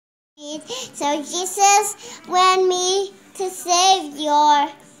So Jesus went me to save your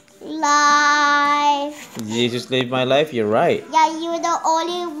life. Jesus saved my life. You're right. Yeah, you're the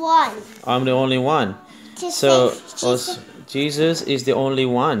only one. I'm the only one. So Jesus is the only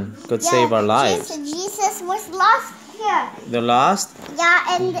one could save our lives. Jesus was lost here. The last?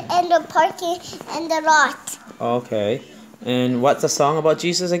 Yeah, in the parking in the lot. Okay. And what's the song about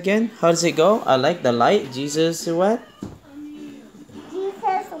Jesus again? How does it go? I like the light. Jesus what?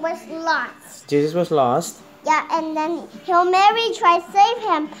 Jesus was lost. Jesus was lost. Yeah, and then Mary tried to save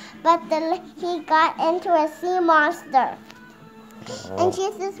him, but he got into a sea monster. Oh. And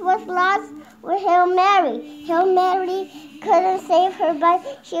Jesus was lost with Mary. Mary couldn't save her,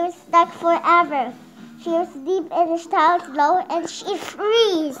 but she was stuck forever. She was deep in the shallow low, and she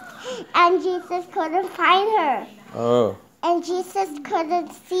freezed. And Jesus couldn't find her. Oh. And Jesus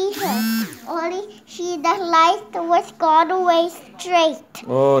couldn't see her. Only the light was gone away straight.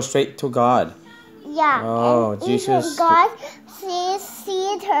 Oh, straight to God. Yeah. Oh, and Jesus. God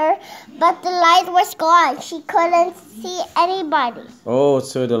see her, but the light was gone. She couldn't see anybody. Oh,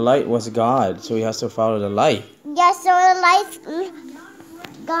 so the light was God. So he has to follow the light. Yeah, so the light,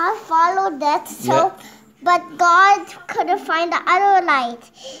 God followed that. So. Yeah. But God couldn't find the other light.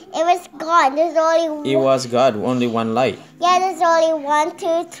 It was gone. There's only one. It was God, only one light. Yeah, there's only 1,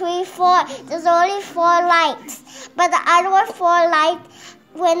 2, 3, 4. There's only 4 lights. But the other 4 lights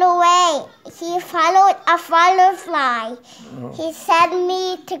went away. He followed a firefly. Oh. He sent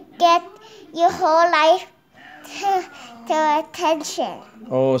me to get your whole life to attention.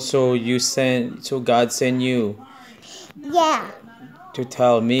 Oh, so God sent you? Yeah. To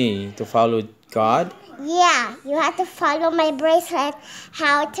tell me to follow God? Yeah, you have to follow my bracelet,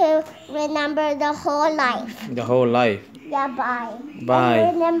 how to remember the whole life. The whole life? Yeah, bye. Bye.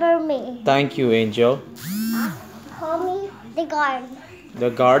 And remember me. Thank you, Angel. Call me the garden. The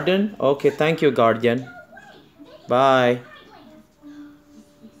garden? Okay, thank you, guardian. Bye.